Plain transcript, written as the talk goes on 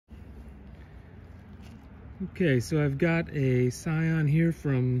Okay, so I've got a scion here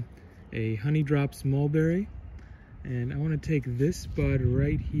from a Honeydrops mulberry, and I want to take this bud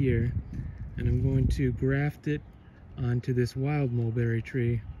right here and I'm going to graft it onto this wild mulberry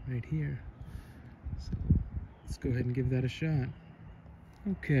tree right here. So let's go ahead and give that a shot.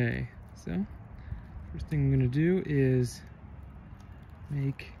 Okay, so first thing I'm going to do is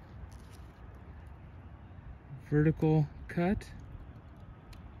make a vertical cut.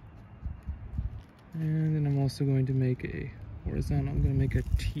 And then I'm also going to make a horizontal. I'm going to make a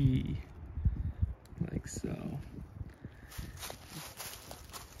T, like so.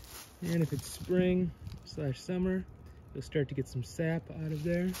 And if it's spring/summer, you'll start to get some sap out of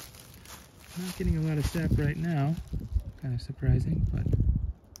there. I'm not getting a lot of sap right now, kind of surprising, but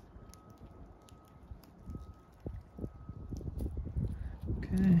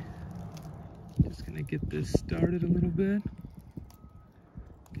okay. Just going to get this started a little bit.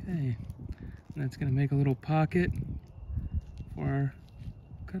 Okay. And that's going to make a little pocket for our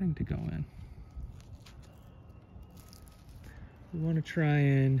cutting to go in. We want to try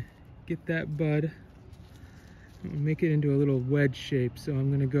and get that bud and make it into a little wedge shape. So I'm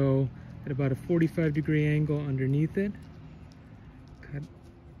going to go at about a 45-degree angle underneath it, cut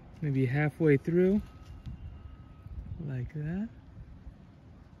maybe halfway through, like that.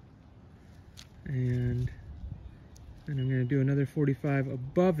 And then I'm going to do another 45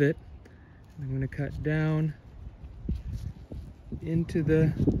 above it. I'm going to cut down into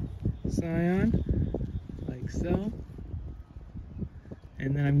the scion, like so.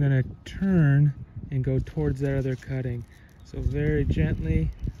 And then I'm going to turn and go towards that other cutting. So very gently,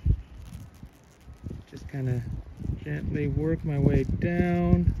 just kind of gently work my way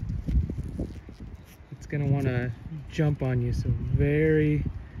down. It's going to want to jump on you, so very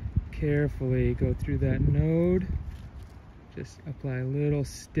carefully go through that node. Just apply a little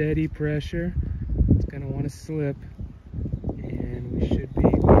steady pressure. It's going to want to slip, and we should be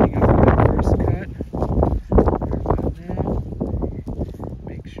beating up that first cut. Right about now.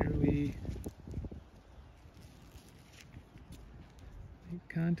 Make sure we make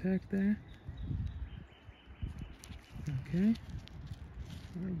contact there. Okay.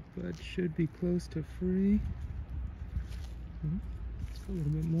 Our bud should be close to free. Just a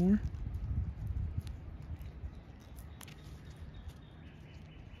little bit more.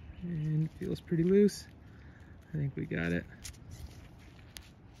 And it feels pretty loose. I think we got it.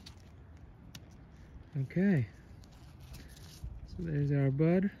 Okay. So there's our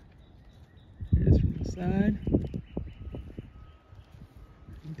bud. Here's from the side. You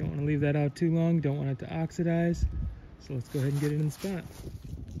don't want to leave that out too long. Don't want it to oxidize. So let's go ahead and get it in the spot.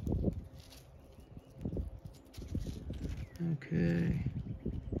 Okay.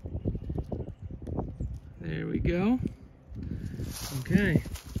 There we go. Okay.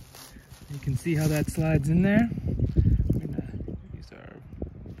 You can see how that slides in there. I'm going to use our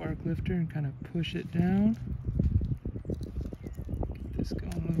bark lifter and kind of push it down. Get this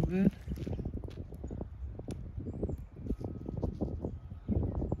going a little bit.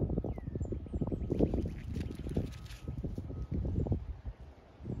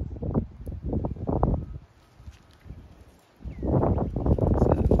 Is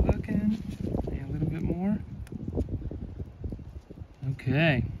that looking? And a little bit more.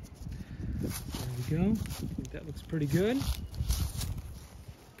 Okay. There we go. I think that looks pretty good.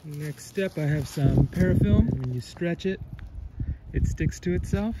 Next step, I have some parafilm. When you stretch it, it sticks to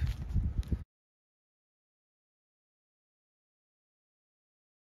itself.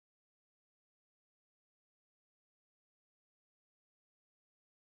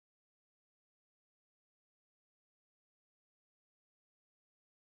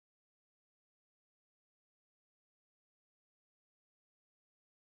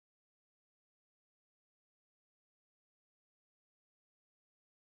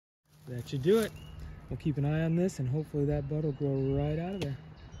 That should do it. We'll keep an eye on this, and hopefully that bud will grow right out of there.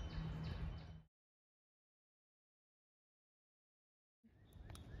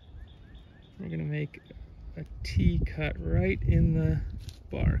 We're going to make a T cut right in the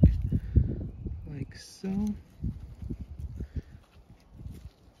bark, like so.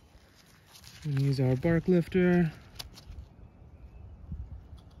 We're going to use our bark lifter.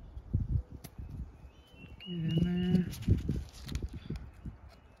 Get in there.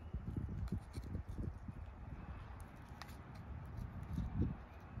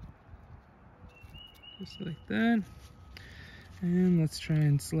 Just like that. And let's try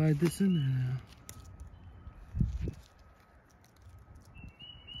and slide this in there now.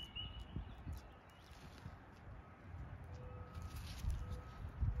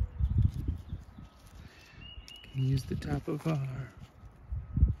 Can use the top of our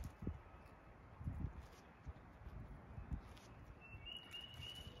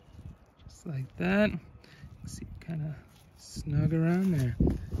Just like that. See, kind of snug around there.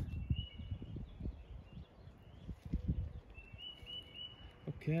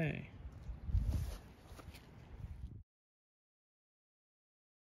 Okay.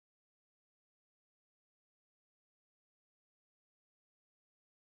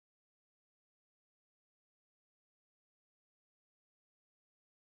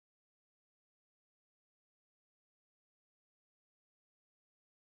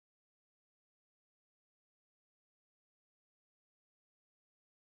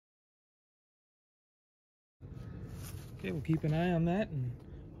 Okay, we'll keep an eye on that, and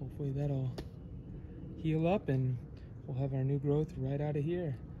hopefully that'll heal up and we'll have our new growth right out of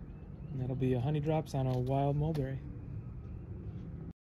here. And that'll be a Honeydrops on a wild mulberry.